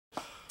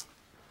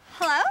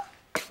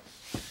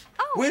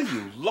Will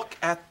you look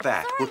at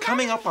that? Sorry, We're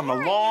coming up on the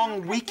sorry.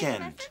 long No,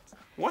 weekend.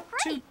 What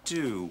to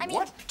do?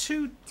 What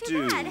to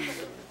do?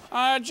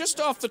 Just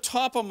off the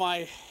top of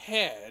my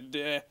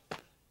head,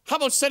 how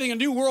about setting a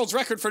new world's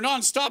record for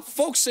non-stop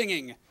folk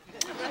singing?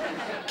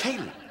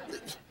 Kaylee,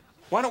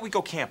 why don't we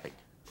go camping?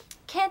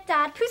 Can't,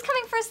 Dad. Who's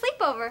coming for a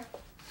sleepover?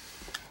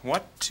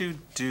 What to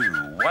do?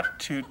 What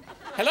to...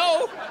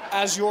 Hello?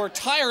 As your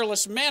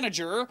tireless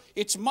manager,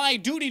 it's my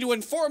duty to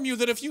inform you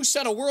that if you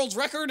set a world's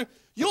record,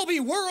 you'll be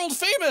world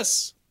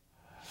famous.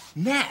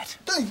 Nat!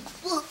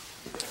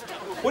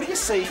 What do you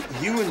say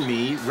you and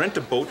me rent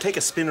a boat, take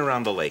a spin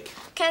around the lake?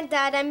 Can't,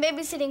 Dad. I'm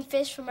babysitting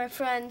fish for my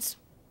friends.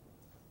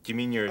 Do you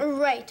mean you're...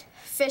 Right.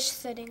 Fish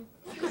sitting.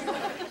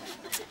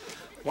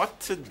 What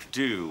to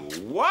do?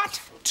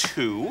 What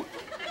to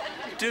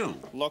do?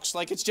 Looks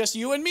like it's just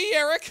you and me,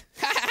 Eric.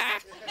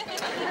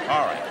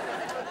 All right.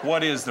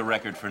 What is the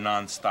record for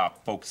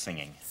non-stop folk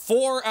singing?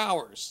 4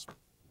 hours.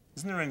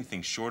 Isn't there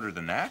anything shorter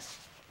than that?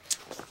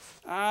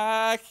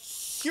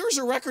 Here's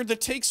a record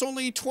that takes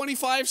only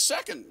 25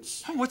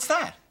 seconds. Oh, what's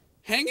that?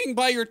 Hanging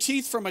by your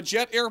teeth from a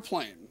jet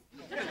airplane.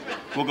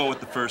 We'll go with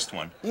the first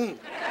one.